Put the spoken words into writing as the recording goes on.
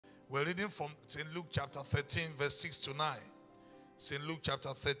We're reading from St. Luke chapter 13, verse 6 to 9. St. Luke chapter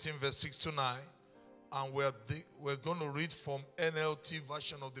 13, verse 6 to 9. And we're going to read from NLT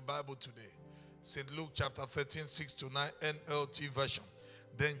version of the Bible today. St. Luke chapter 13, 6 to 9, NLT version.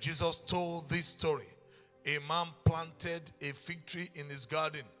 Then Jesus told this story. A man planted a fig tree in his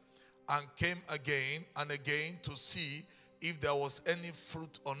garden and came again and again to see if there was any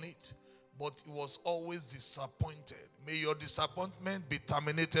fruit on it. But he was always disappointed. May your disappointment be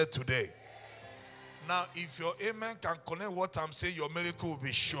terminated today. Now, if your amen can connect what I'm saying, your miracle will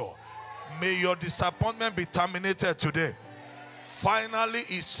be sure. May your disappointment be terminated today. Finally,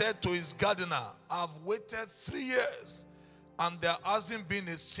 he said to his gardener, I've waited 3 years and there hasn't been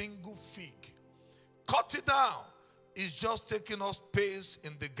a single fig. Cut it down. It's just taking up space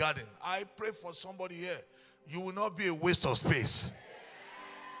in the garden. I pray for somebody here. You will not be a waste of space.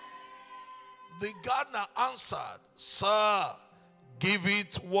 The gardener answered, Sir, give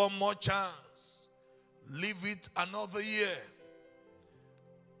it one more chance. Leave it another year.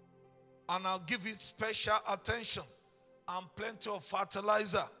 And I'll give it special attention and plenty of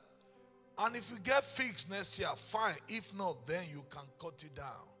fertilizer. And if you get figs next year, fine. If not, then you can cut it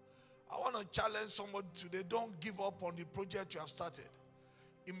down. I want to challenge somebody today. Don't give up on the project you have started.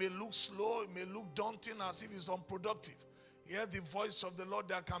 It may look slow. It may look daunting as if it's unproductive. Hear the voice of the Lord.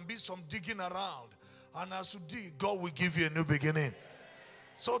 There can be some digging around. And as you dig, God will give you a new beginning.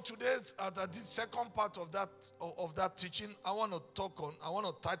 So today, at the second part of that teaching, I want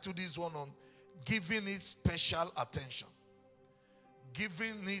to title this one on giving it special attention.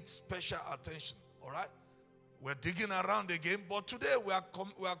 Giving it special attention. All right? We're digging around again, but today we are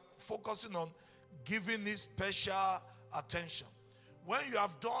focusing on giving it special attention. When you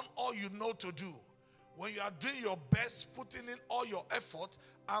have done all you know to do, when you are doing your best, putting in all your effort,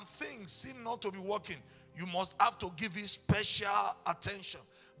 and things seem not to be working, you must have to give it special attention.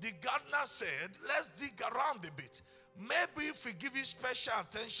 The gardener said, let's dig around a bit. Maybe if we give it special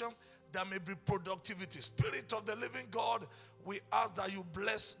attention, there may be productivity. Spirit of the living God, we ask that you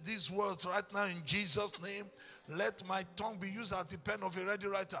bless these words right now in Jesus' name. Let my tongue be used as the pen of a ready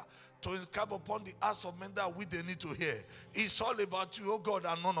writer to inscribe upon the hearts of men that we they need to hear. It's all about you, oh God,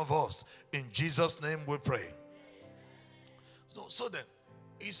 and none of us. In Jesus' name we pray. So then,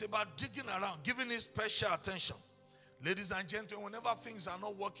 it's about digging around, giving it special attention. Ladies and gentlemen, whenever things are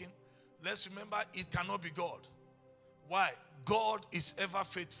not working, let's remember it cannot be God. Why? God is ever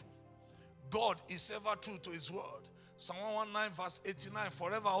faithful. God is ever true to his word. Psalm 119 verse 89,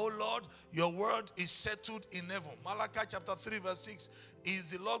 forever, O Lord, your word is settled in heaven. Malachi chapter 3 verse 6,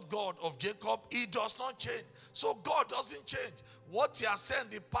 is the Lord God of Jacob. He does not change. So God doesn't change. What he has said in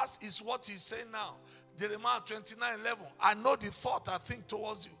the past is what he's saying now. Jeremiah 29:11, I know the thought I think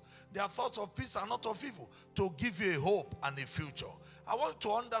towards you. They are thoughts of peace and not of evil, to give you a hope and a future. I want you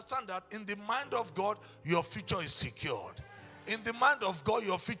to understand that in the mind of God, your future is secured. In the mind of God,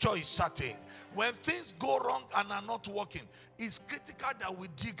 your future is certain. When things go wrong and are not working, it's critical that we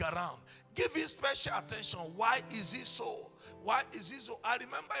dig around. Give it special attention. Why is it so? Why is it so? I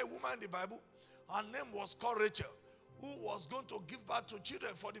remember a woman in the Bible. Her name was called Rachel, who was going to give birth to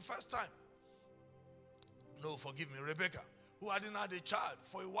children for the first time. No, forgive me, Rebecca, who hadn't had a child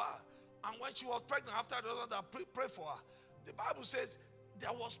for a while. And when she was pregnant, after the other that prayed for her, the Bible says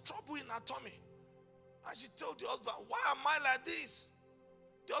there was trouble in her tummy. And she told the husband, why am I like this?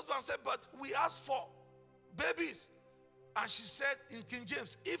 The husband said, but we asked for babies. And she said in King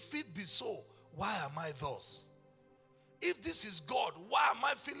James, if it be so, why am I thus? If this is God, why am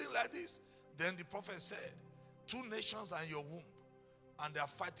I feeling like this? Then the prophet said, 2 nations are in your womb, and they are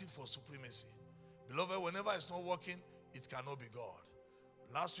fighting for supremacy. Beloved, whenever it's not working, it cannot be God.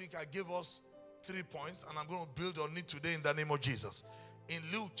 Last week I gave us 3 points, and I'm going to build on it today in the name of Jesus. In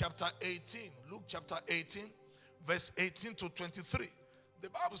Luke chapter 18, verse 18 to 23, the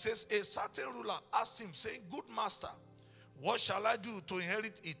Bible says, a certain ruler asked him, saying, good master, what shall I do to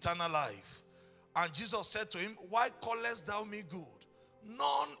inherit eternal life? And Jesus said to him, why callest thou me good?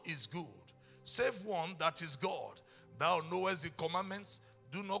 None is good, save one, that is God. Thou knowest the commandments,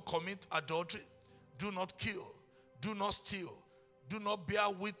 do not commit adultery, do not kill, do not steal, do not bear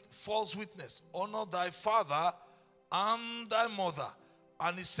false witness, honor thy father and thy mother.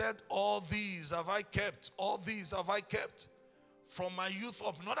 And he said, all these have I kept, all these have I kept from my youth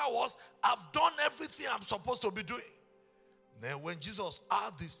up. In other words, I've done everything I'm supposed to be doing. Then when Jesus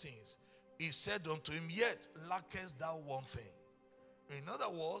heard these things, he said unto him, yet lackest thou one thing. In other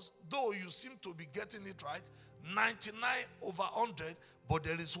words, though you seem to be getting it right, 99 over 100, but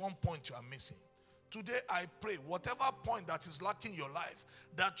there is one point you are missing. Today I pray, whatever point that is lacking in your life,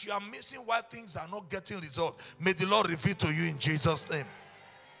 that you are missing why things are not getting resolved, may the Lord reveal to you in Jesus' name.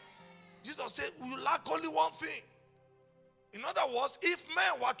 Jesus said, you lack only one thing. In other words, if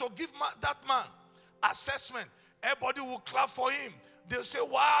men were to give that man assessment, everybody will clap for him. They'll say,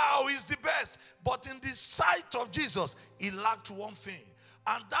 wow, he's the best. But in the sight of Jesus, he lacked one thing.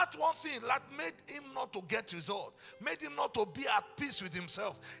 And that one thing made him not to get result, made him not to be at peace with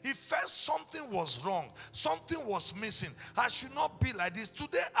himself. He felt something was wrong, something was missing. I should not be like this.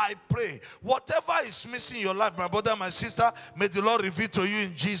 Today I pray, whatever is missing in your life, my brother, my sister, may the Lord reveal to you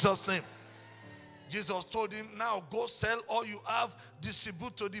in Jesus' name. Jesus told him, now go sell all you have,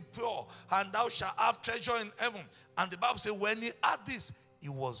 distribute to the poor, and thou shalt have treasure in heaven. And the Bible says, when he had this, he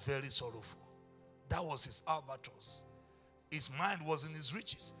was very sorrowful. That was his albatross. His mind was in his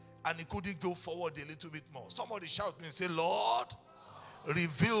riches, and he couldn't go forward a little bit more. Somebody shout me and say, Lord,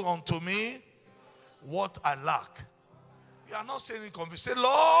 reveal unto me what I lack. You are not saying it confused. Say,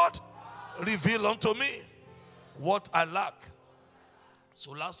 Lord, reveal unto me what I lack.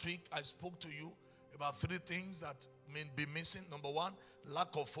 So last week, I spoke to you about 3 things that may be missing. Number 1, lack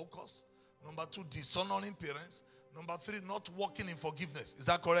of focus. Number 2, dishonoring parents. Number 3, not walking in forgiveness. Is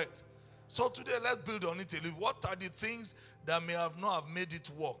that correct? So today, let's build on it a little. What are the things that may have not have made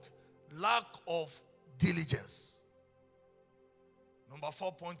it work? Lack of diligence. Number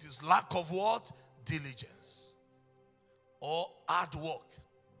 4 point is lack of what? Diligence. Or hard work.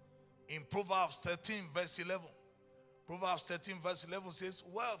 In Proverbs 13 verse 11. Proverbs 13 verse 11 says,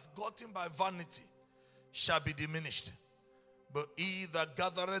 wealth gotten by vanity shall be diminished, but he that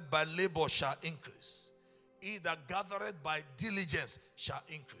gathereth by labor shall increase. He that gathereth by diligence shall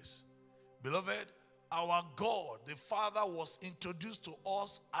increase. Beloved, our God, the Father, was introduced to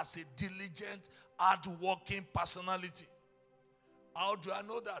us as a diligent, hard-working personality. How do I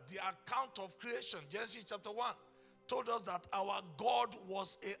know that? The account of creation, Genesis chapter 1, told us that our God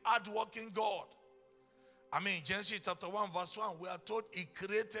was a hard-working God. Genesis chapter 1 verse 1, we are told he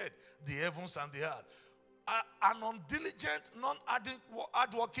created the heavens and the earth. An undiligent,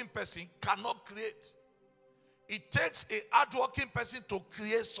 non-hard-working person cannot create. It takes a hard-working person to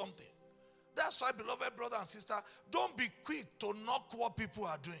create something. That's why, beloved brother and sister, don't be quick to knock what people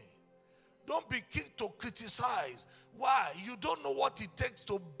are doing. Don't be quick to criticize. Why? You don't know what it takes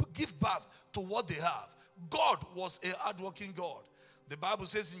to give birth to what they have. God was a hardworking God. The Bible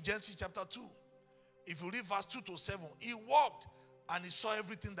says in Genesis chapter 2, if you read verse 2 to 7, he walked and he saw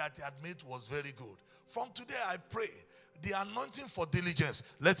everything that he had made was very good. From today, I pray, the anointing for diligence,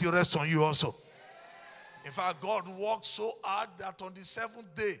 let it rest on you also. In fact, God worked so hard that on the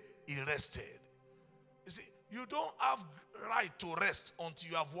 7th day, he rested. You see, you don't have right to rest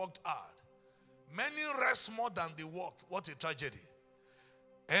until you have worked hard. Many rest more than they work. What a tragedy.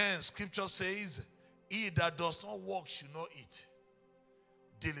 And scripture says, he that does not work should not eat.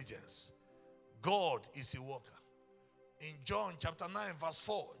 Diligence. God is a worker. In John chapter 9 verse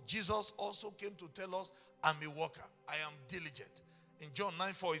 4, Jesus also came to tell us, I'm a worker. I am diligent. In John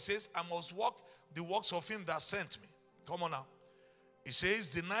 9:4, he says, I must work the works of him that sent me. Come on now. He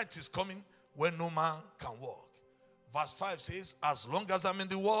says, the night is coming when no man can walk. Verse 5 says, as long as I'm in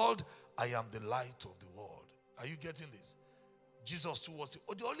the world, I am the light of the world. Are you getting this? Jesus too was,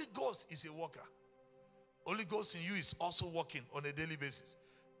 the Holy Ghost is a worker. Holy Ghost in you is also working on a daily basis.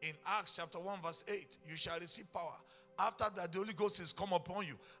 In Acts chapter 1 verse 8, you shall receive power. After that, the Holy Ghost is come upon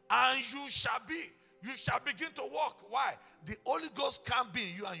you. And you shall begin to walk. Why? The Holy Ghost can't be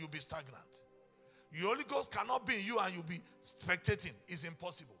in you and you'll be stagnant. The Holy Ghost cannot be in you and you'll be spectating. It's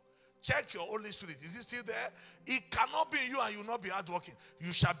impossible. Check your Holy Spirit. Is it still there? It cannot be in you and you will not be hardworking.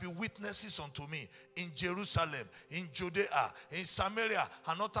 You shall be witnesses unto me in Jerusalem, in Judea, in Samaria,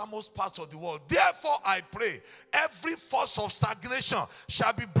 and uttermost parts of the world. Therefore, I pray, every force of stagnation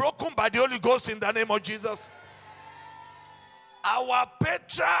shall be broken by the Holy Ghost in the name of Jesus. Our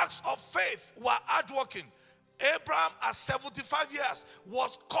patriarchs of faith were hardworking. Abraham at 75 years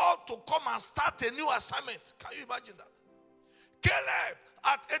was called to come and start a new assignment. Can you imagine that? Caleb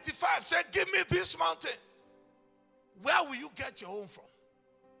at 85 said, give me this mountain. Where will you get your own from?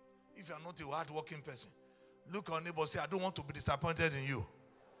 If you are not a hard-working person, look on neighbor and say, I don't want to be disappointed in you.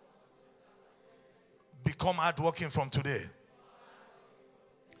 Become hard-working from today.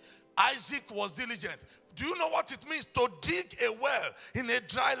 Isaac was diligent. Do you know what it means to dig a well in a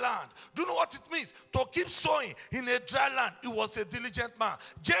dry land? Do you know what it means to keep sowing in a dry land? He was a diligent man.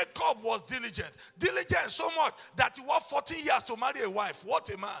 Jacob was diligent. Diligent so much that he worked 14 years to marry a wife.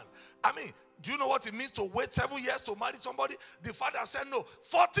 What a man. Do you know what it means to wait 7 years to marry somebody? The father said no.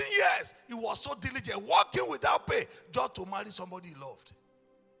 14 years. He was so diligent, working without pay just to marry somebody he loved.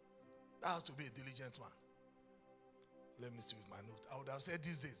 That has to be a diligent man. Let me see with my note. I would have said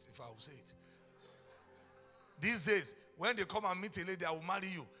these days if I would say it. These days, when they come and meet a lady, I will marry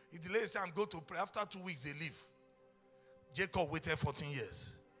you. If the lady says, I'm going to pray, after 2 weeks, they leave. Jacob waited 14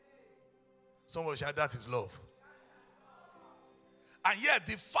 years. Somebody shout, that is love. And yet,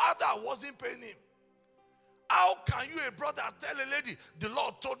 the father wasn't paying him. How can you, a brother, tell a lady, the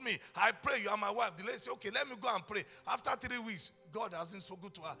Lord told me, I pray you are my wife. The lady say, okay, let me go and pray. After 3 weeks, God hasn't spoken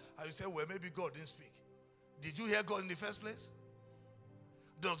to her. And you say, well, maybe God didn't speak. Did you hear God in the first place?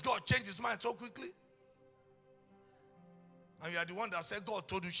 Does God change his mind so quickly? And you are the one that said, God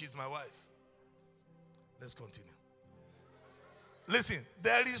told you she's my wife. Let's continue. Listen,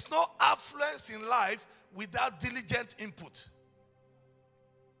 there is no affluence in life without diligent input.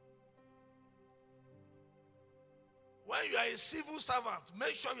 When you are a civil servant,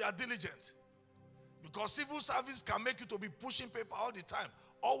 make sure you are diligent. Because civil service can make you to be pushing paper all the time.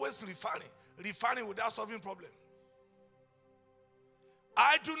 Always refining without solving problem.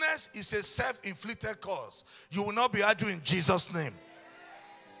 Idleness is a self-inflicted cause. You will not be idle in Jesus' name.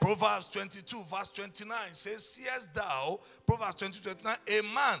 Proverbs 22 verse 29 says, seest thou, Proverbs 22:29,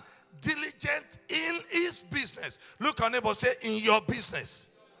 a man diligent in his business. Look on neighbor, say, in your business.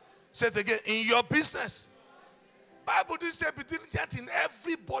 Say it again, in your business. Bible didn't say be diligent in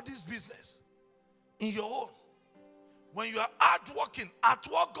everybody's business. In your own. When you are hard working at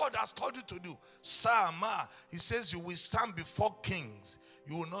what God has called you to do, Sama, he says you will stand before kings.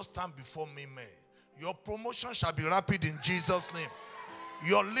 You will not stand before me, men. Your promotion shall be rapid in Jesus' name.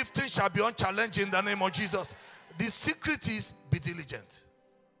 Your lifting shall be unchallenged in the name of Jesus. The secret is be diligent.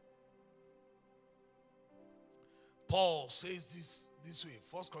 Paul says this way.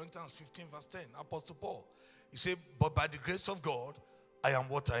 1 Corinthians 15 verse 10. Apostle Paul. He said, but by the grace of God, I am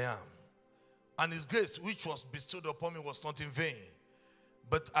what I am. And his grace, which was bestowed upon me, was not in vain.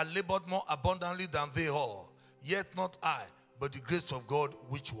 But I labored more abundantly than they all. Yet not I, but the grace of God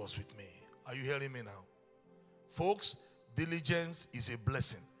which was with me. Are you hearing me now? Folks, diligence is a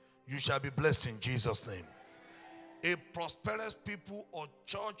blessing. You shall be blessed in Jesus' name. A prosperous people or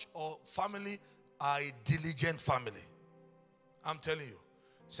church or family are a diligent family. I'm telling you.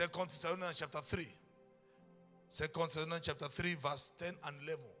 2 Thessalonians chapter 3. 2 Thessalonians chapter 3 verse 10 and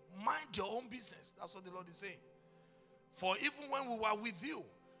 11. Mind your own business. That's what the Lord is saying. For even when we were with you,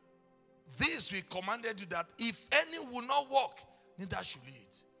 this we commanded you, that if any will not walk, neither should he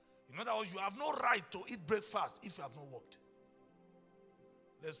eat. In other words, you have no right to eat breakfast if you have not walked.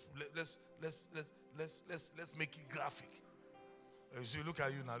 Let's make it graphic. As you look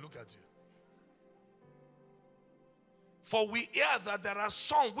at you now, look at you. For we hear that there are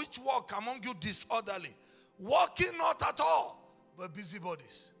some which walk among you disorderly, walking not at all, but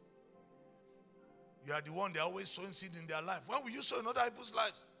busybodies. You are the one they are always sowing seed in their life. When will you sow in other people's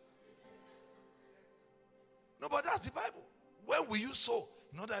lives? No, but that's the Bible. When will you sow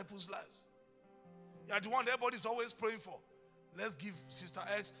in other people's lives? You are the one everybody's always praying for. Let's give Sister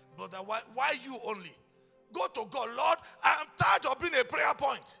X, brother, why you only? Go to God. Lord, I am tired of being a prayer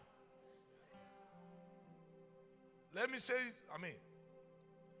point. Let me say,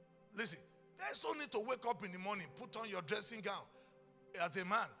 listen, there's no need to wake up in the morning, put on your dressing gown as a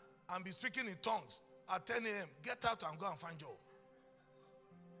man, and be speaking in tongues at 10 a.m. Get out and go and find job.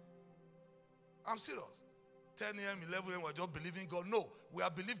 I'm serious. 10 a.m., 11 a.m., we're just believing God. No, we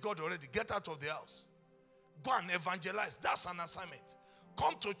have believed God already. Get out of the house. Go and evangelize. That's an assignment.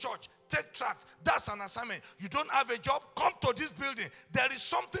 Come to church. Take tracts. That's an assignment. You don't have a job? Come to this building. There is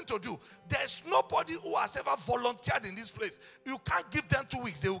something to do. There's nobody who has ever volunteered in this place. You can't give them 2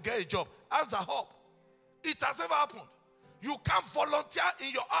 weeks. They will get a job. Hands are up. It has never happened. You can't volunteer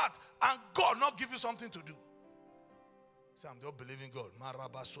in your heart and God not give you something to do. Say, I'm just believing God.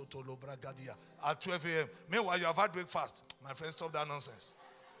 At 12 a.m. Meanwhile, you have had breakfast. My friend, stop that nonsense.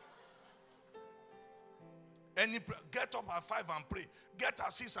 Get up at 5 and pray. Get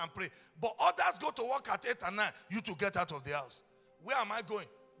at 6 and pray. But others go to work at 8 and 9. You to get out of the house. Where am I going?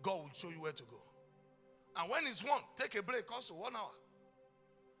 God will show you where to go. And when it's 1, take a break also, 1 hour.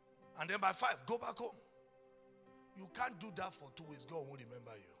 And then by 5, go back home. You can't do that for 2 weeks. God won't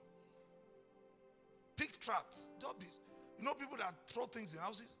remember you. Pick tracts. Don't be, people that throw things in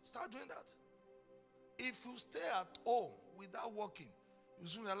houses, start doing that. If you stay at home without working, you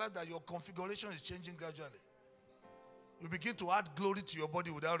soon realize that your configuration is changing gradually. You begin to add glory to your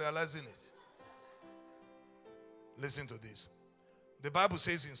body without realizing it. Listen to this. The Bible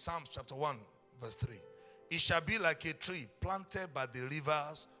says in Psalms chapter 1 verse 3, it shall be like a tree planted by the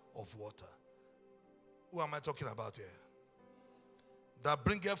rivers of water. Who am I talking about here? That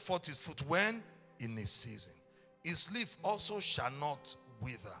bringeth forth his fruit when? In his season. His leaf also shall not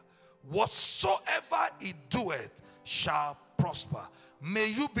wither. Whatsoever he doeth shall prosper. May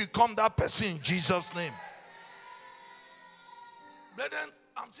you become that person in Jesus' name. Brethren,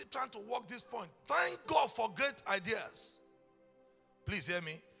 I'm still trying to work this point. Thank God for great ideas. Please hear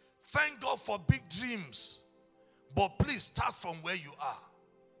me. Thank God for big dreams. But please start from where you are.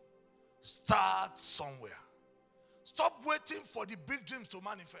 Start somewhere. Stop waiting for the big dreams to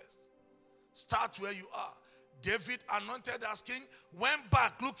manifest. Start where you are. David, anointed as king, went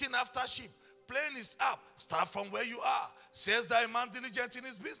back looking after sheep. Playing his harp. Start from where you are. Says that a man diligent in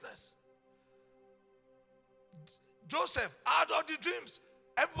his business. Joseph had all the dreams.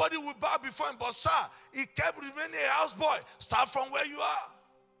 Everybody would bow before him. But sir, he kept remaining a houseboy. Start from where you are.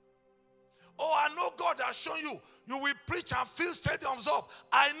 Oh, I know God has shown you. You will preach and fill stadiums up.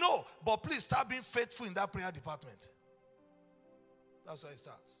 I know. But please start being faithful in that prayer department. That's where it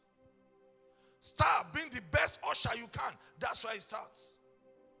starts. Start being the best usher you can. That's where it starts.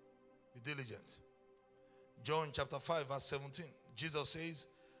 Be diligent. John chapter 5 verse 17. Jesus says,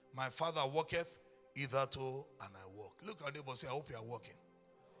 my Father worketh hitherto and I walk. Look at neighbor, say, I hope you are walking.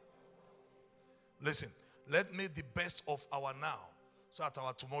 Listen, let me the best of our now so that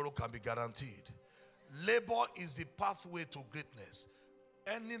our tomorrow can be guaranteed. Labor is the pathway to greatness.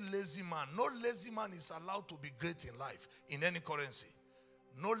 Any lazy man, no lazy man is allowed to be great in life in any currency.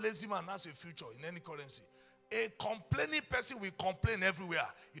 No lazy man has a future in any currency. A complaining person will complain everywhere.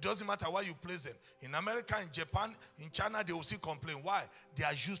 It doesn't matter where you place them. In America, in Japan, in China, they will still complain. Why? They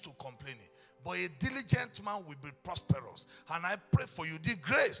are used to complaining. But a diligent man will be prosperous. And I pray for you, the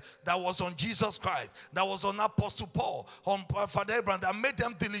grace that was on Jesus Christ, that was on Apostle Paul, on Father Abraham, that made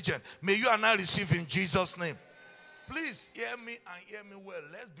them diligent, may you and I receive in Jesus' name. Please hear me and hear me well.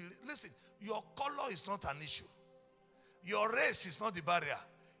 Listen, your color is not an issue. Your race is not the barrier.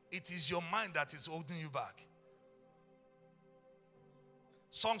 It is your mind that is holding you back.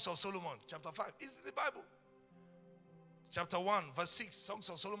 Songs of Solomon, chapter 5, is in the Bible. Chapter 1, verse 6. Songs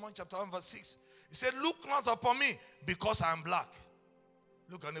of Solomon, chapter 1, verse 6. He said, look not upon me because I am black.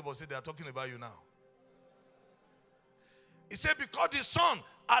 Look at neighbor, say they are talking about you now. He said, because the sun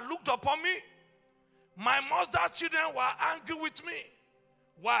had looked upon me, my mother's children were angry with me.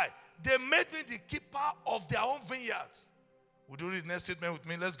 Why? They made me the keeper of their own vineyards. Would you read the next statement with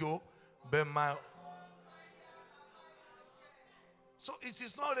me? Let's go. So it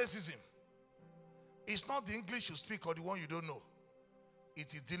is not racism. It's not the English you speak or the one you don't know.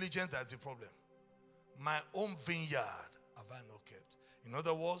 It is diligence that's the problem. My own vineyard have I not kept. In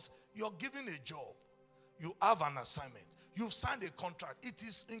other words, you're given a job. You have an assignment. You've signed a contract. It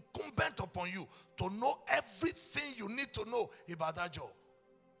is incumbent upon you to know everything you need to know about that job.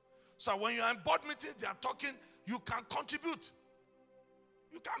 So when you're in board meetings, they are talking, you can contribute.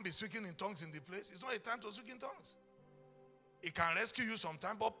 You can't be speaking in tongues in the place. It's not a time to speak in tongues. It can rescue you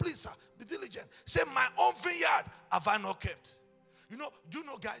sometime, but please, sir, be diligent. Say, my own vineyard have I not kept. You know, do you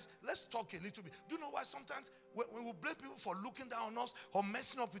know, guys, let's talk a little bit. Do you know why sometimes when we blame people for looking down on us or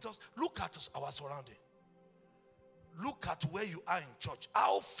messing up with us, look at us, our surrounding. Look at where you are in church.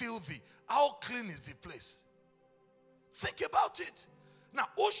 How filthy, how clean is the place? Think about it. Now,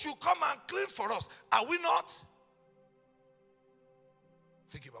 who should come and clean for us? Are we not?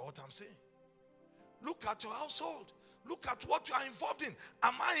 Think about what I'm saying. Look at your household. Look at what you are involved in.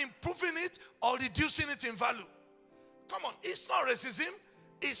 Am I improving it or reducing it in value? Come on, it's not racism.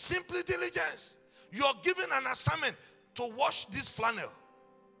 It's simply diligence. You're given an assignment to wash this flannel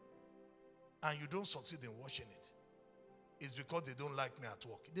and you don't succeed in washing it. It's because they don't like me at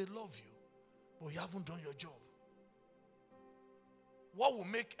work. They love you, but you haven't done your job. What will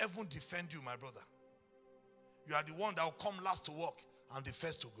make heaven defend you, my brother? You are the one that will come last to work and the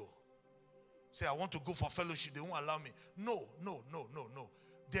first to go. Say, I want to go for fellowship. They won't allow me. No.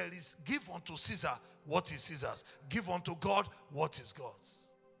 There is, give unto Caesar what is Caesar's. Give unto God what is God's.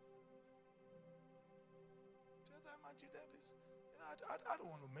 I don't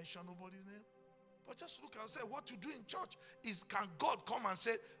want to mention nobody's name. But just look and say, what you do in church is, can God come and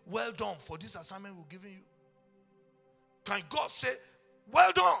say, well done for this assignment we're giving you? Can God say,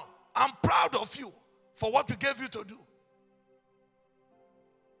 well done, I'm proud of you for what we gave you to do?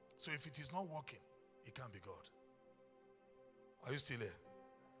 So if it is not working, it can't be God. Are you still here?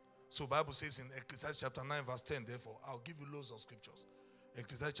 So Bible says in Ecclesiastes chapter 9 verse 10, therefore, I'll give you loads of scriptures.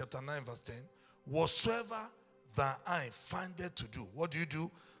 Ecclesiastes chapter 9 verse 10, whatsoever thy eye findeth to do, what do?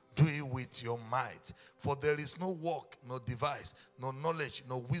 Do it with your might. For there is no work, no device, no knowledge,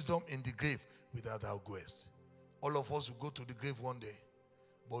 no wisdom in the grave without thou goest. All of us will go to the grave one day,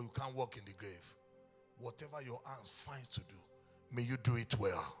 but you can't walk in the grave. Whatever your hands finds to do, may you do it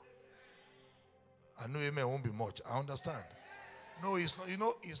well. I know amen won't be much. I understand. No, it's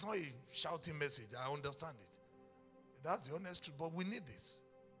not, it's not a shouting message. I understand it. That's the honest truth, but we need this.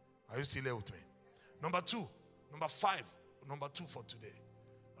 Are you still here with me? Number 5, Number 2 for today.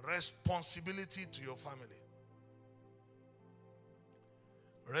 Responsibility to your family.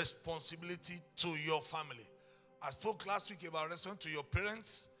 Responsibility to your family. I spoke last week about responsibility to your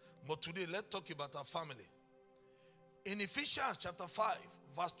parents, but today let's talk about our family. In Ephesians chapter 5,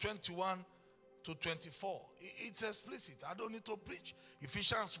 verse 21 to 24, it's explicit. I don't need to preach.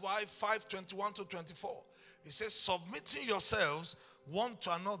 Ephesians 5, 21 to 24. It says, submitting yourselves one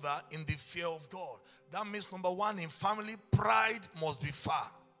to another in the fear of God. That means, number 1, in family, pride must be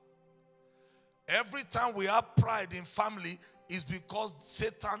far. Every time we have pride in family, is because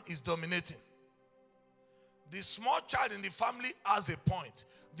Satan is dominating. The small child in the family has a point.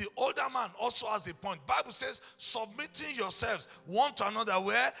 The older man also has a point. Bible says, submitting yourselves one to another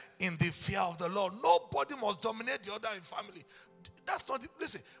where? In the fear of the Lord. Nobody must dominate the other in family. That's not,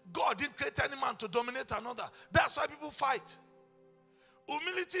 listen, God didn't create any man to dominate another. That's why people fight.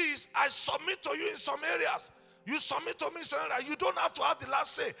 Humility is, I submit to you in some areas. You submit to me in some areas. You don't have to have the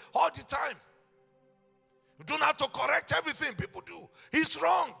last say all the time. You don't have to correct everything people do. It's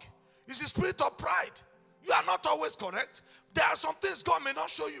wrong. It's the spirit of pride. You are not always correct. There are some things God may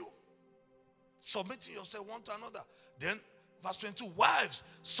not show you. Submitting yourself one to another. Then, verse 22, wives,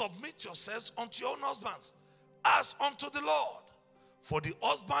 submit yourselves unto your own husbands, as unto the Lord. For the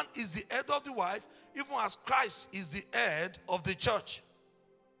husband is the head of the wife, even as Christ is the head of the church.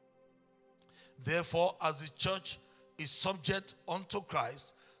 Therefore, as the church is subject unto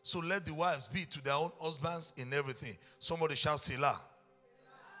Christ, so let the wives be to their own husbands in everything. Somebody shout Selah.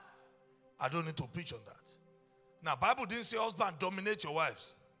 I don't need to preach on that. Now, Bible didn't say husband dominate your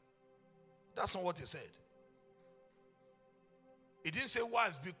wives. That's not what it said. It didn't say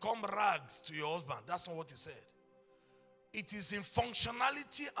wives become rags to your husband. That's not what it said. It is in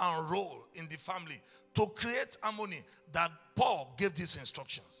functionality and role in the family to create harmony that Paul gave these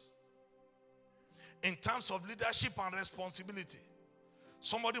instructions. In terms of leadership and responsibility,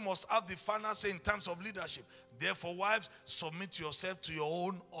 somebody must have the final say in terms of leadership. Therefore, wives, submit yourself to your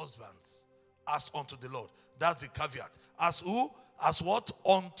own husbands as unto the Lord. That's the caveat. As who? As what?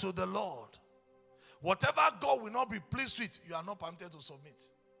 Unto the Lord. Whatever God will not be pleased with, you are not permitted to submit.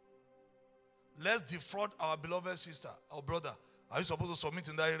 Let's defraud our beloved sister, our brother. Are you supposed to submit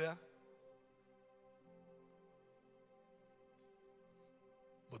in that area?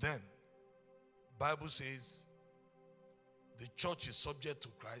 But then, Bible says, the church is subject to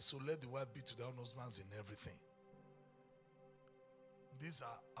Christ, so let the wife be to their own husbands in everything. These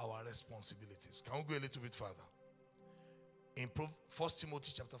are our responsibilities. Can we go a little bit further? In 1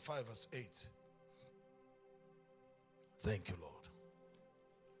 Timothy chapter 5 verse 8. Thank you, Lord.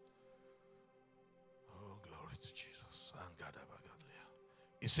 Oh, glory to Jesus.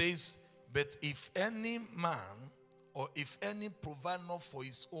 It says, but if any man or if any provide not for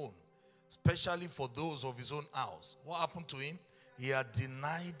his own, especially for those of his own house, what happened to him? He had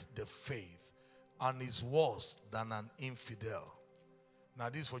denied the faith and is worse than an infidel. Now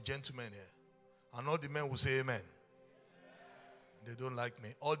this is for gentlemen here. And all the men will say amen. They don't like me.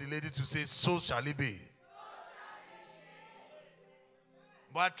 All the ladies will say, so shall it be.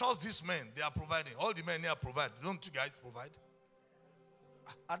 But I trust these men, they are providing. All the men here provide. Don't you guys provide?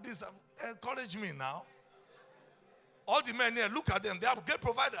 At least encourage me now. All the men here, look at them. They are great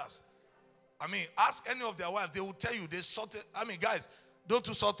providers. I mean, ask any of their wives. They will tell you they sort it. I mean, guys, don't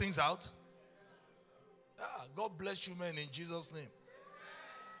you sort things out? God bless you, men, in Jesus' name.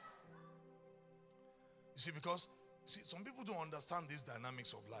 You see, because some people don't understand these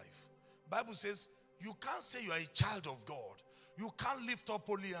dynamics of life. Bible says you can't say you are a child of God. You can't lift up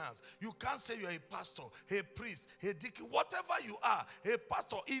holy hands. You can't say you are a pastor, a priest, a deacon, whatever you are, a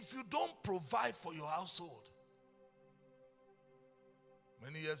pastor, if you don't provide for your household.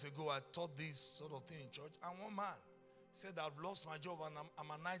 Many years ago, I taught this sort of thing in church, and one man said, I've lost my job and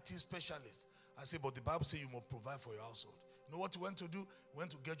I'm an IT specialist. I said, but the Bible says you must provide for your household. You know what he went to do? He went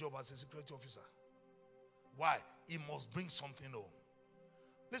to get a job as a security officer. Why? He must bring something home.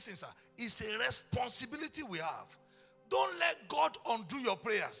 Listen, sir, it's a responsibility we have. Don't let God undo your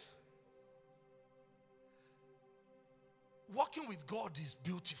prayers. Walking with God is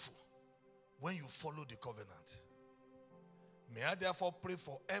beautiful when you follow the covenant. May I therefore pray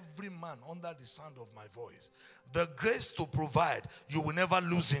for every man under the sound of my voice. The grace to provide, you will never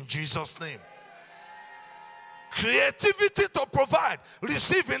lose in Jesus' name. Creativity to provide,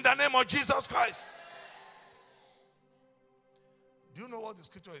 receive in the name of Jesus Christ. Do you know what the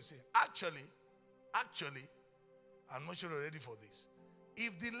scripture is saying? Actually, I'm not sure you're ready for this.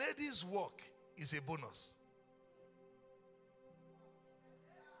 If the ladies' work is a bonus,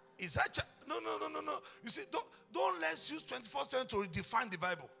 it's actually, no. You see, don't let's use 21st century to redefine the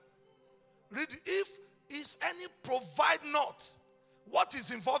Bible. Read, if any provide not, what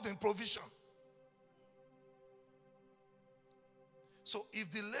is involved in provision? So if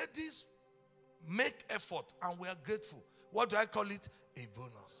the ladies make effort and we are grateful, what do I call it? A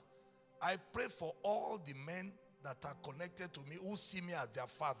bonus. I pray for all the men that are connected to me who see me as their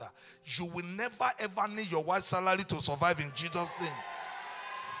father. You will never ever need your wife's salary to survive in Jesus' name.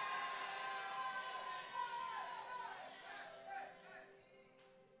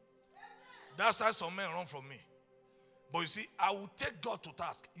 That's why some men run from me. But you see, I will take God to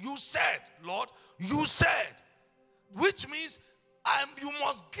task. You said, Lord, you said. Which means you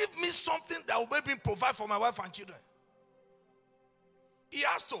must give me something that will make me provide for my wife and children. He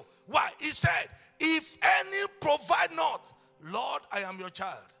has to. Why? He said, if any provide not, Lord, I am your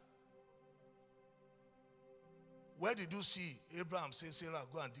child. Where did you see Abraham say, Sarah,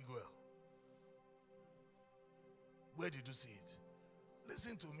 go and dig well? Where did you see it?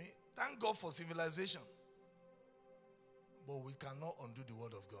 Listen to me. Thank God for civilization. But we cannot undo the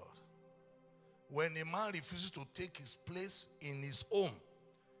word of God. When a man refuses to take his place in his home,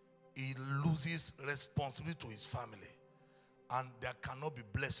 he loses responsibility to his family. And there cannot be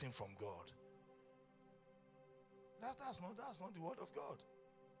blessing from God. That's not the word of God.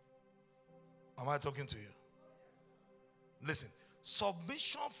 Am I talking to you? Listen,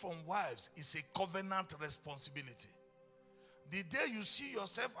 submission from wives is a covenant responsibility. The day you see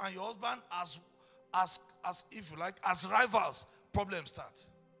yourself and your husband as if you like, as rivals, problems start.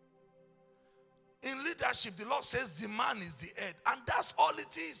 In leadership, the Lord says the man is the head, and that's all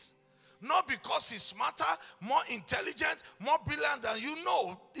it is. Not because he's smarter, more intelligent, more brilliant than you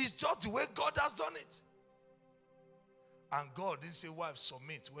know. It's just the way God has done it. And God didn't say, wife,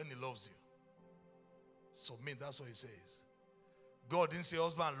 submit when he loves you. Submit, that's what he says. God didn't say,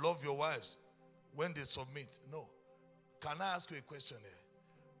 husband, love your wives when they submit. No. Can I ask you a question here?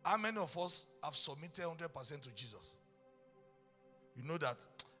 How many of us have submitted 100% to Jesus? You know that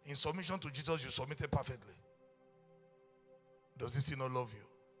in submission to Jesus, you submitted perfectly. Does he still not love you?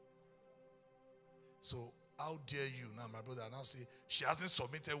 So, how dare you now, my brother, now say, she hasn't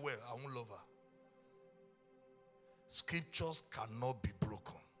submitted well, I won't love her. Scriptures cannot be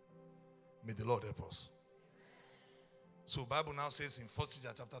broken. May the Lord help us. So, Bible now says in 1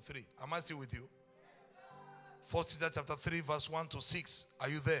 Peter chapter 3. Am I still with you? 1 Peter chapter 3, verse 1 to 6. Are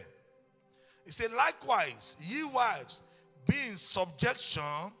you there? It said, likewise, ye wives, be in subjection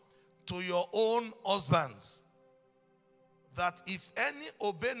to your own husbands, that if any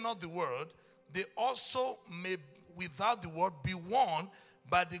obey not the word, they also may without the word be won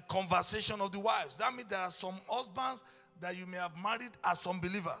by the conversation of the wives. That means there are some husbands that you may have married as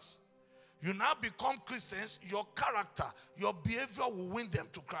unbelievers. You now become Christians, your character, your behavior will win them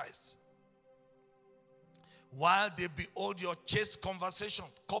to Christ. While they behold your chaste conversation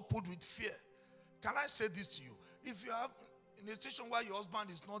coupled with fear. Can I say this to you? If you have in a situation where your husband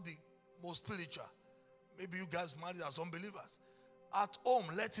is not the most spiritual, maybe you guys married as unbelievers, at home,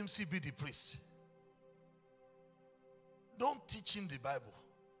 let him see be the priest. Don't teach him the Bible.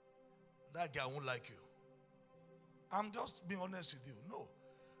 That guy won't like you. I'm just being honest with you. No.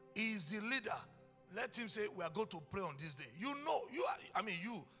 He is the leader. Let him say, we are going to pray on this day. You know,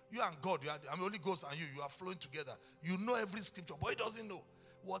 you and God, Holy Ghost and you are flowing together. You know every scripture, but he doesn't know.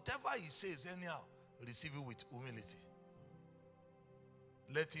 Whatever he says, anyhow, receive it with humility.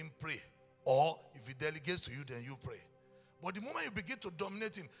 Let him pray. Or if he delegates to you, then you pray. But the moment you begin to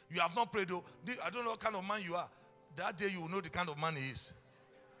dominate him, you have not prayed though. I don't know what kind of man you are. That day you will know the kind of man he is.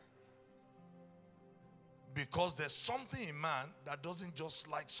 Because there's something in man that doesn't just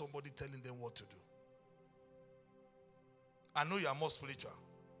like somebody telling them what to do. I know you are more spiritual.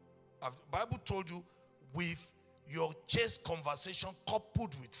 The Bible told you with your chaste conversation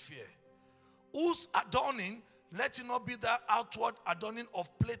coupled with fear. Whose adorning, let it not be that outward adorning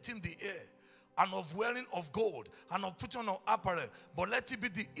of plaiting the hair and of wearing of gold and of putting on apparel, but let it be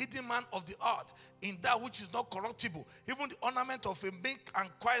the hidden man of the heart in that which is not corruptible, even the ornament of a meek and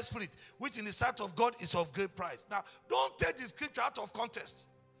quiet spirit, which in the sight of God is of great price. Now, don't take the scripture out of context.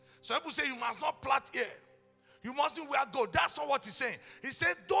 So people say you must not plait hair. You mustn't wear gold. That's not what he's saying. He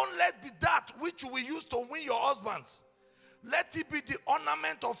said, don't let be that which you will use to win your husbands. Let it be the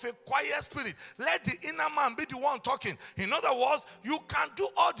ornament of a quiet spirit. Let the inner man be the one talking. In other words, you can do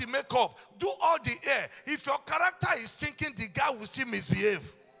all the makeup, do all the hair. If your character is thinking, the guy will still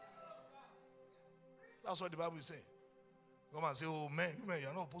misbehave. That's what the Bible is saying. Come and say, oh man,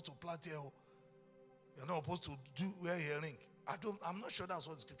 you're not supposed to plait hair. You're not supposed to wear earring. I'm not sure that's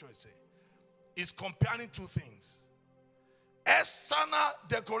what the scripture is saying. It's comparing two things. External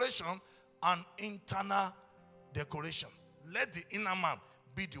decoration and internal decoration. Let the inner man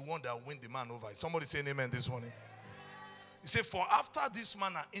be the one that win the man over. Somebody say amen this morning. He said, for after this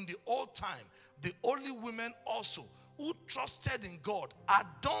manner, in the old time, the holy women also who trusted in God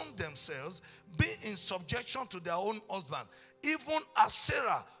adorned themselves, being in subjection to their own husband, even as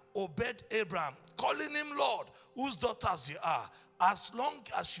Sarah obeyed Abraham, calling him Lord, whose daughters ye are, as long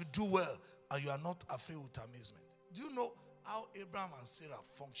as you do well and you are not afraid with amazement. Do you know how Abraham and Sarah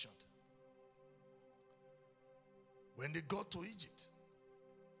functioned? When they got to Egypt,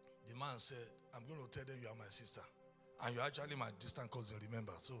 the man said, I'm going to tell them you are my sister. And you're actually my distant cousin,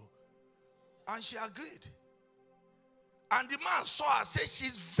 remember. So, and she agreed. And the man saw her, said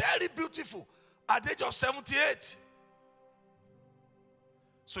she's very beautiful at the age of 78.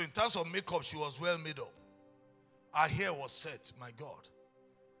 So in terms of makeup, she was well made up. Her hair was set, my God.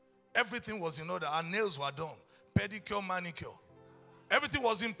 Everything was in order. Her nails were done. Pedicure, manicure. Everything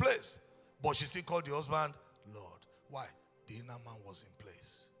was in place. But she still called the husband Lord. Why? The inner man was in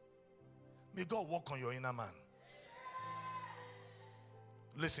place. May God work on your inner man.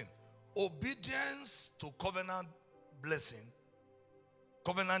 Listen, obedience to covenant blessing,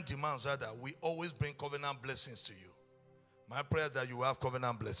 covenant demands rather, we always bring covenant blessings to you. My prayer is that you will have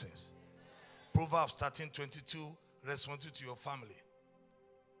covenant blessings. Proverbs 13:22, responsive to your family.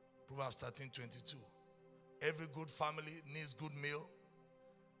 Proverbs 13:22. Every good family needs good meal.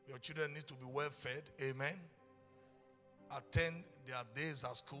 Your children need to be well fed. Amen. Attend their days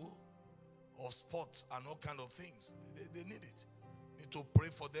at school or sports and all kind of things. They need it. Need to pray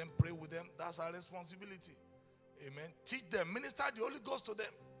for them, pray with them. That's our responsibility. Amen. Teach them, minister the Holy Ghost to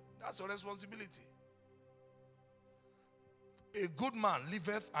them. That's your responsibility. A good man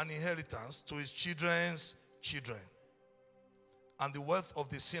leaveth an inheritance to his children's children, and the wealth of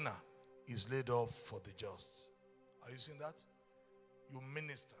the sinner is laid up for the just. Are you seeing that? You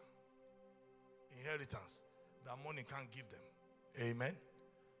minister. Inheritance that money can't give them. Amen.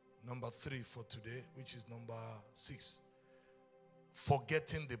 Number 3 for today, which is number 6.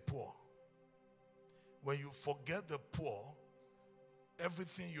 Forgetting the poor. When you forget the poor,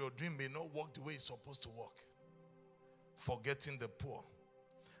 everything you're doing may not work the way it's supposed to work. Forgetting the poor.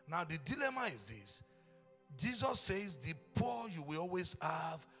 Now the dilemma is this. Jesus says the poor you will always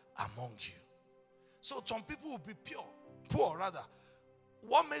have among you. So some people will be poor rather.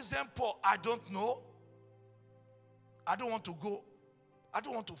 What makes them poor? I don't know. I don't want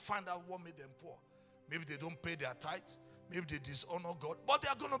to find out what made them poor. Maybe they don't pay their tithes. Maybe they dishonor God. But they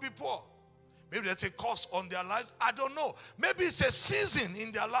are going to be poor. Maybe there's a curse on their lives. I don't know. Maybe it's a season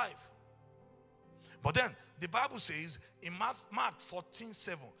in their life. But then the Bible says in Mark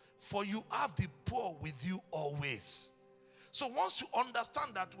 14:7, for you have the poor with you always. So once you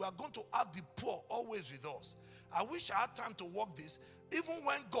understand that we are going to have the poor always with us, I wish I had time to work this. Even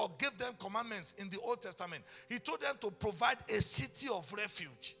when God gave them commandments in the Old Testament, he told them to provide a city of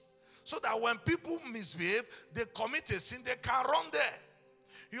refuge. So that when people misbehave, they commit a sin, they can run there.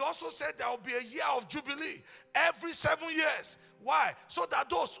 He also said there will be a year of jubilee every 7 years. Why? So that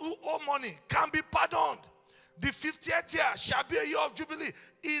those who owe money can be pardoned. The 50th year shall be a year of jubilee.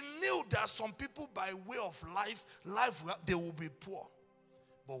 He knew that some people by way of life, they will be poor.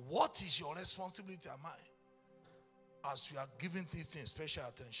 But what is your responsibility, am I? As you are giving these things special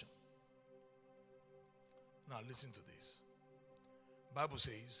attention. Now listen to this. Bible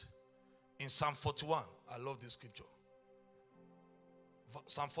says in Psalm 41, I love this scripture.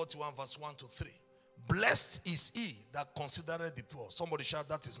 Psalm 41 verse 1 to 3. Blessed is he that considereth the poor. Somebody shout,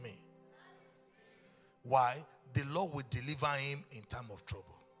 that is me. Why? The Lord will deliver him in time of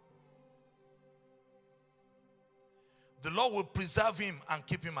trouble. The Lord will preserve him and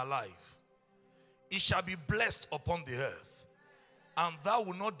keep him alive. He shall be blessed upon the earth, and thou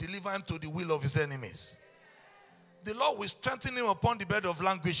wilt not deliver him to the will of his enemies. The Lord will strengthen him upon the bed of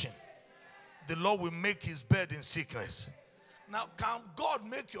languishing. The Lord will make his bed in sickness. Now, can God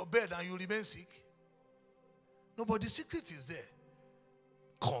make your bed and you remain sick? No, but the secret is there.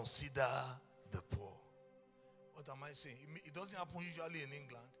 Consider the poor. What am I saying? It doesn't happen usually in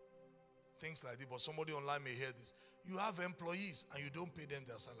England. Things like this, but somebody online may hear this. You have employees and you don't pay them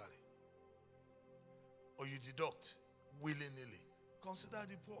their salary. Or you deduct willy-nilly. Consider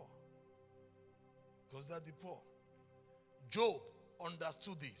the poor. Consider the poor. Job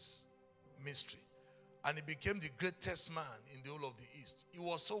understood this mystery. And he became the greatest man in the whole of the East. He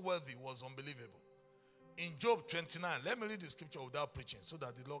was so wealthy, it was unbelievable. In Job 29, let me read the scripture without preaching so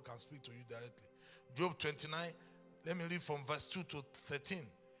that the Lord can speak to you directly. Job 29, let me read from verse 2 to 13.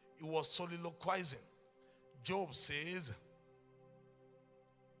 He was soliloquizing. Job says,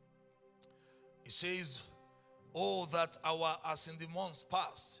 he says, oh, that hour as in the months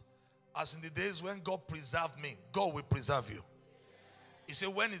past, as in the days when God preserved me, God will preserve you. He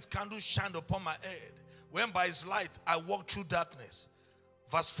said, when his candle shined upon my head, when by his light I walked through darkness.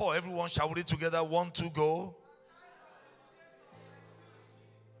 Verse 4, everyone shall read together. 1, 2, go.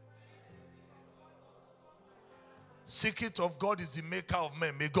 Secret of God is the maker of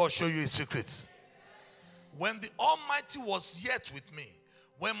men. May God show you his secrets. When the Almighty was yet with me,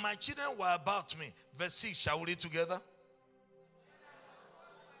 when my children were about me. Verse 6, shall we read together?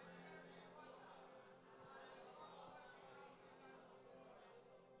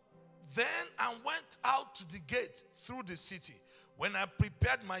 Then I went out to the gate through the city, when I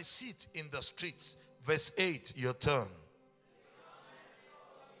prepared my seat in the streets. Verse 8, your turn.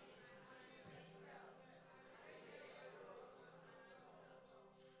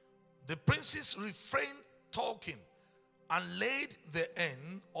 The princes refrained talking and laid the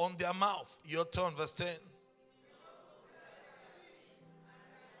end on their mouth. Your turn, verse 10.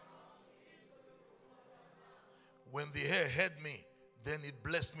 When the hair heard me, then it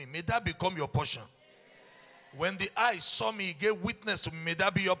blessed me. May that become your portion. When the eye saw me, it gave witness to me. May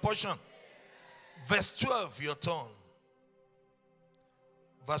that be your portion. Verse 12, your turn.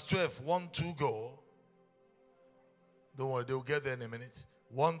 Verse 12, 1, 2, go. Don't worry, they'll get there in a minute.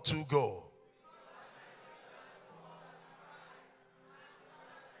 1, 2, go.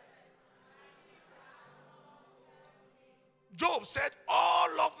 Job said,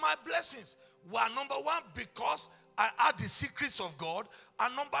 all of my blessings were, number one, because I had the secrets of God,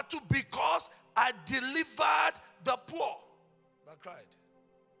 and number two, because I delivered the poor that cried,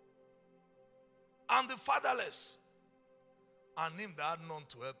 and the fatherless, and him that had none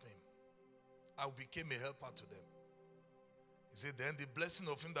to help him. I became a helper to them. He said, then the blessing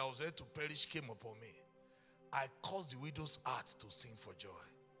of him that was ready to perish came upon me. I caused the widow's heart to sing for joy.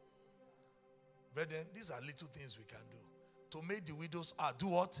 Brethren, these are little things we can do to make the widow's heart do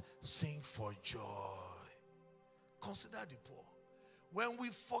what? Sing for joy. Consider the poor. When we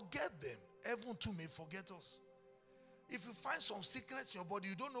forget them, heaven too may forget us. If you find some sickness in your body,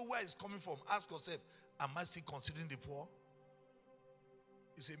 you don't know where it's coming from, ask yourself, am I still considering the poor?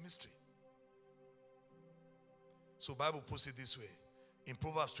 It's a mystery. So Bible puts it this way. In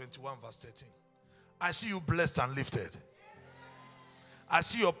Proverbs 21 verse 13. I see you blessed and lifted. I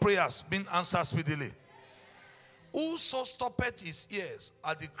see your prayers being answered speedily. Whoso stoppeth his ears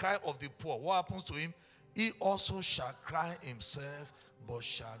at the cry of the poor, what happens to him? He also shall cry himself, but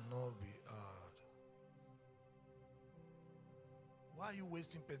shall not be heard. Why are you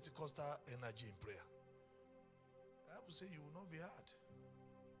wasting Pentecostal energy in prayer? I have to say you will not be heard.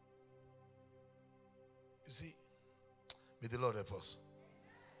 You see, may the Lord help us.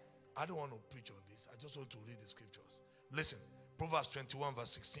 I don't want to preach on this. I just want to read the scriptures. Listen, Proverbs 21 verse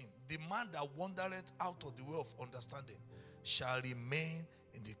 16. The man that wandereth out of the way of understanding shall remain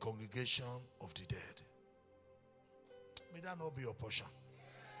in the congregation of the dead. May that not be your portion.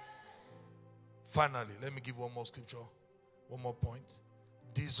 Finally, let me give one more scripture. One more point.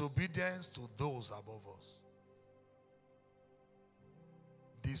 Disobedience to those above us.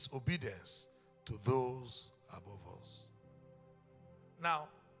 Disobedience to those above us. Now,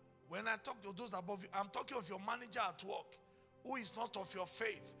 when I talk to those above you, I'm talking of your manager at work who is not of your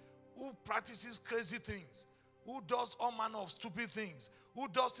faith, who practices crazy things, who does all manner of stupid things, who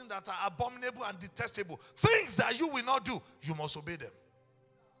does things that are abominable and detestable, things that you will not do. You must obey them.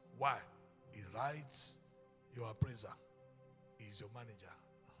 Why? He writes your appraiser. He is your manager.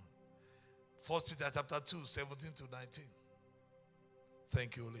 1 Peter chapter 2, 17 to 19.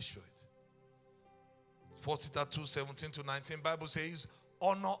 Thank you, Holy Spirit. 1 Peter 2, 17 to 19. Bible says,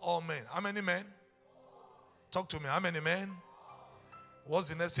 honor all men. How many men? Talk to me. How many men? What's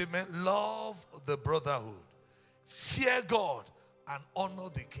the next statement? Love the brotherhood. Fear God and honor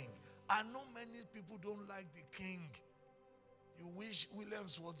the king. I know many people don't like the king. You wish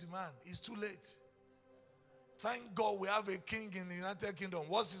Williams was the man. It's too late. Thank God we have a king in the United Kingdom.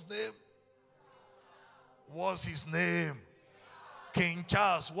 What's his name? What's his name? King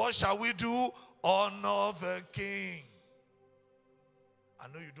Charles. What shall we do? Honor the king. I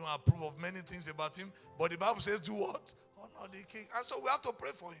know you don't approve of many things about him, but the Bible says do what? Honor the king. And so we have to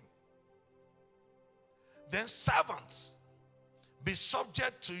pray for him. Then servants, be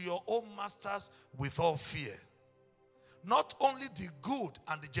subject to your own masters with all fear. Not only the good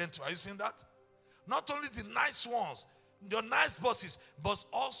and the gentle. Are you seeing that? Not only the nice ones, the nice bosses, but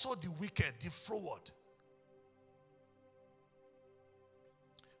also the wicked, the froward.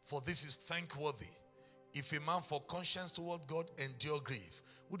 For this is thankworthy, if a man for conscience toward God endure grief.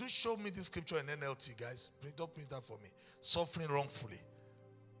 Would you show me this scripture in NLT, guys? Print that for me. Suffering wrongfully.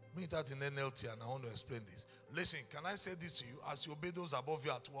 Bring that in NLT, and I want to explain this. Listen, can I say this to you? As you obey those above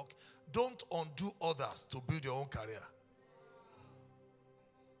you at work, don't undo others to build your own career.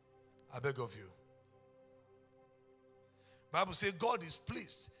 I beg of you. Bible says God is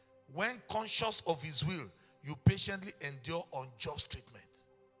pleased when conscious of his will, you patiently endure unjust treatment.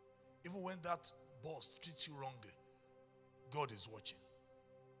 Even when that boss treats you wrongly, God is watching.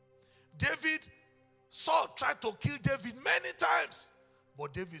 Saul tried to kill David many times,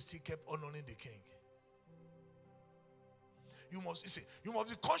 but David still kept honoring the king. You must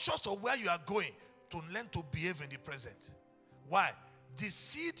be conscious of where you are going to learn to behave in the present. Why? The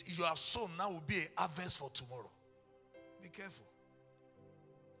seed you have sown now will be a harvest for tomorrow. Be careful.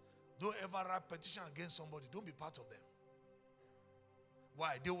 Don't ever write petition against somebody. Don't be part of them.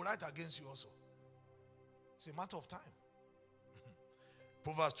 Why? They will write against you also. It's a matter of time.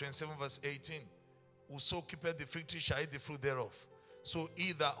 Proverbs 27 verse 18. Whoso keepeth the fig tree shall eat the fruit thereof. So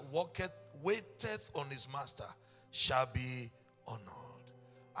he that waiteth on his master shall be honored.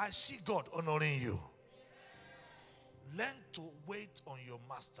 I see God honoring you. Learn to wait on your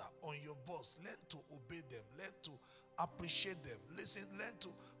master, on your boss. Learn to obey them. Learn to appreciate them. Listen, learn to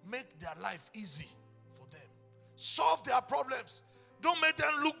make their life easy for them. Solve their problems. Don't make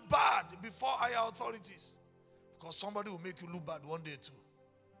them look bad before higher authorities. Because somebody will make you look bad one day too.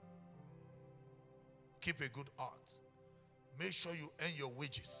 Keep a good heart. Make sure you earn your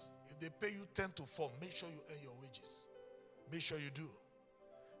wages. If they pay you 10 to 4, make sure you earn your wages. Make sure you do.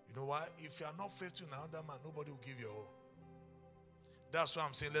 You know why? If you are not faithful to another man, nobody will give you all. That's why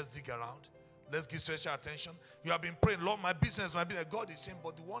I'm saying let's dig around. Let's give special attention. You have been praying, Lord, my business. God is saying,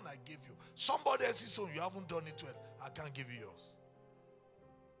 but the one I gave you, somebody else's own, you haven't done it well. I can't give you yours.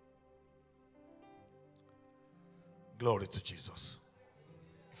 Glory to Jesus.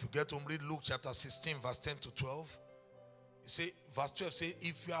 If you get to read Luke chapter 16, verse 10 to 12, verse 12 says,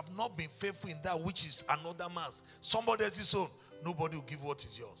 if you have not been faithful in that which is another man's, somebody else's own, nobody will give what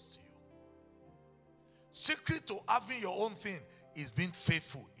is yours to you. Secret to having your own thing is being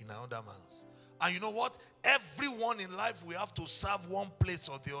faithful in another man's. And you know what? Everyone in life, we have to serve one place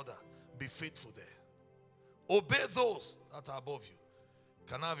or the other. Be faithful there. Obey those that are above you.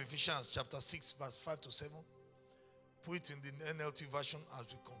 Can I have Ephesians chapter 6, verse 5 to 7? Put it in the NLT version as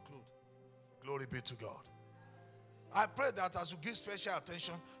we conclude. Glory be to God. I pray that as you give special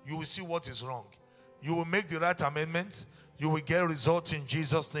attention, you will see what is wrong. You will make the right amendments. You will get results in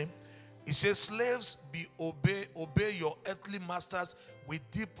Jesus' name. It says, slaves, obey your earthly masters with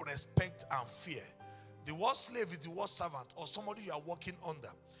deep respect and fear. The word slave is the word servant or somebody you are working under.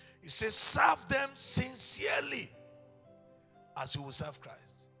 It says, serve them sincerely as you will serve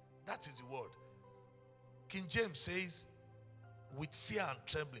Christ. That is the word. King James says, with fear and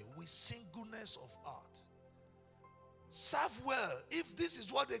trembling, with singleness of heart. Serve well. If this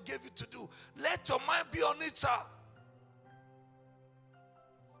is what they gave you to do, let your mind be on it, sir.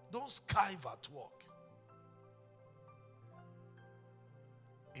 Don't skive at work.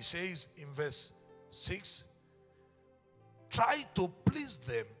 He says in verse 6, try to please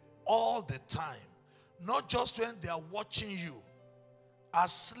them all the time, not just when they are watching you.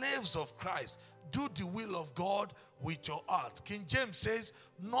 As slaves of Christ, do the will of God with your heart. King James says,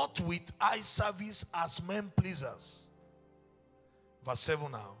 not with eye service as men pleasers. Verse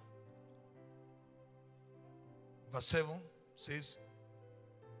 7 now. Verse 7 says,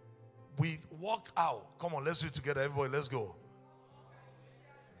 we walk out. Come on, let's do it together, everybody. Let's go.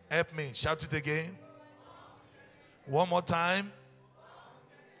 Help me. Shout it again. One more time.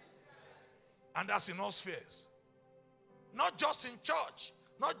 And that's in all spheres. Not just in church.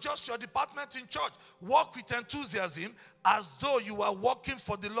 Not just your department in church. Walk with enthusiasm as though you are working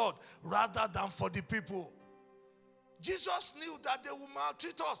for the Lord rather than for the people. Jesus knew that they would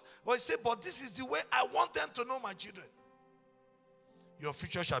maltreat us. But he said, but this is the way I want them to know my children. Your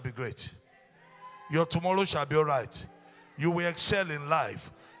future shall be great. Your tomorrow shall be all right. You will excel in life.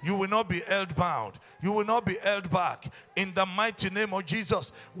 You will not be held bound. You will not be held back. In the mighty name of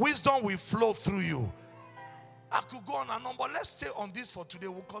Jesus, wisdom will flow through you. I could go on and on, but let's stay on this for today.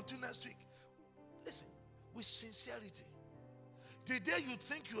 We'll continue next week. Listen, with sincerity. The day you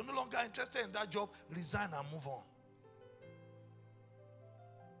think you're no longer interested in that job, resign and move on.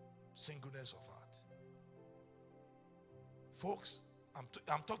 Singleness of heart. Folks,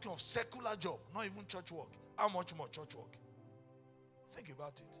 I'm talking of secular job, not even church work. How much more church work? Think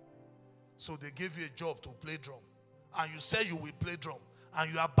about it. So they gave you a job to play drum. And you say you will play drum.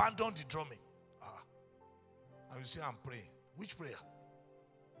 And you abandon the drumming. And you say, I'm praying. Which prayer?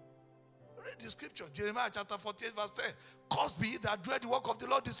 Read the scripture. Jeremiah chapter 48 verse 10. Cursed be he that doeth the work of the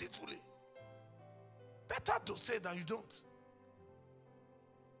Lord deceitfully. Better to say than you don't.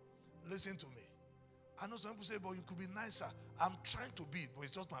 Listen to me. I know some people say, but you could be nicer. I'm trying to be, but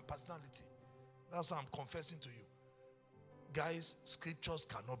it's just my personality. That's why I'm confessing to you. Guys, scriptures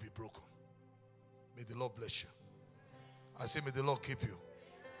cannot be broken. May the Lord bless you. I say, may the Lord keep you.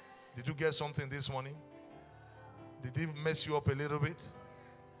 Did you get something this morning? Did it mess you up a little bit?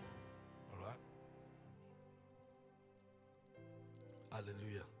 All right.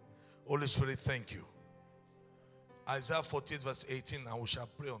 Hallelujah. Holy Spirit, thank you. Isaiah 48 verse 18, and we shall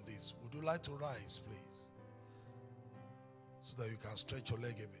pray on this. Would you like to rise, please? So that you can stretch your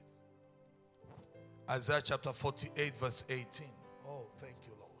leg a bit. Isaiah chapter 48 verse 18. Oh, thank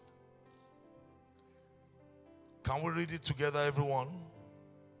you, Lord. Can we read it together, everyone?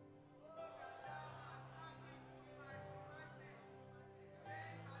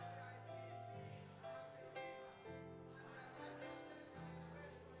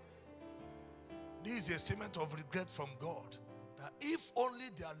 This is a statement of regret from God, that if only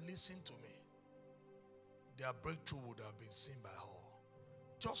they had listened to me, their breakthrough would have been seen by all.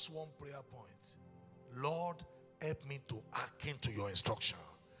 Just one prayer point. Lord, help me to hearken to your instruction.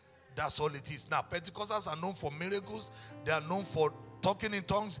 That's all it is. Now, Pentecostals are known for miracles. They are known for talking in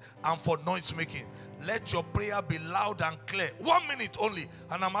tongues and for noise making. Let your prayer be loud and clear. 1 minute only,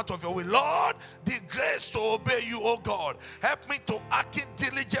 and I'm out of your way. Lord, the grace to obey you, oh God. Help me to hearken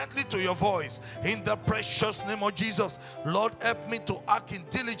diligently to your voice. In the precious name of Jesus. Lord, help me to hearken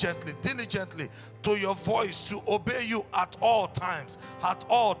diligently to your voice, to obey you at all times. At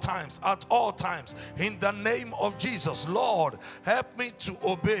all times. At all times. In the name of Jesus. Lord, help me to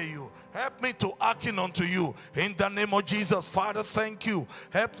obey you. Help me to hearken unto you. In the name of Jesus. Father, thank you.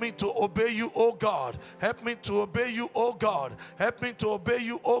 Help me to obey you, oh God. Help me to obey you, oh God. Help me to obey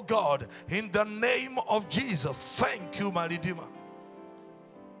you, oh God. In the name of Jesus. Thank you, my Redeemer.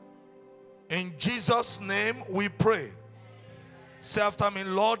 In Jesus' name we pray. Say after me,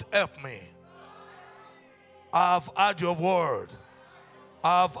 Lord, help me. I have heard your word.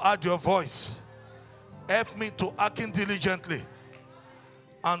 I have heard your voice. Help me to hearken diligently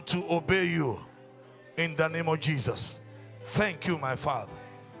and to obey you in the name of Jesus. Thank you, my Father.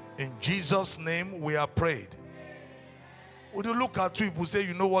 In Jesus' name we are prayed. Would you look at two people, say,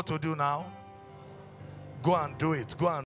 you know what to do now? Go and do it. Go and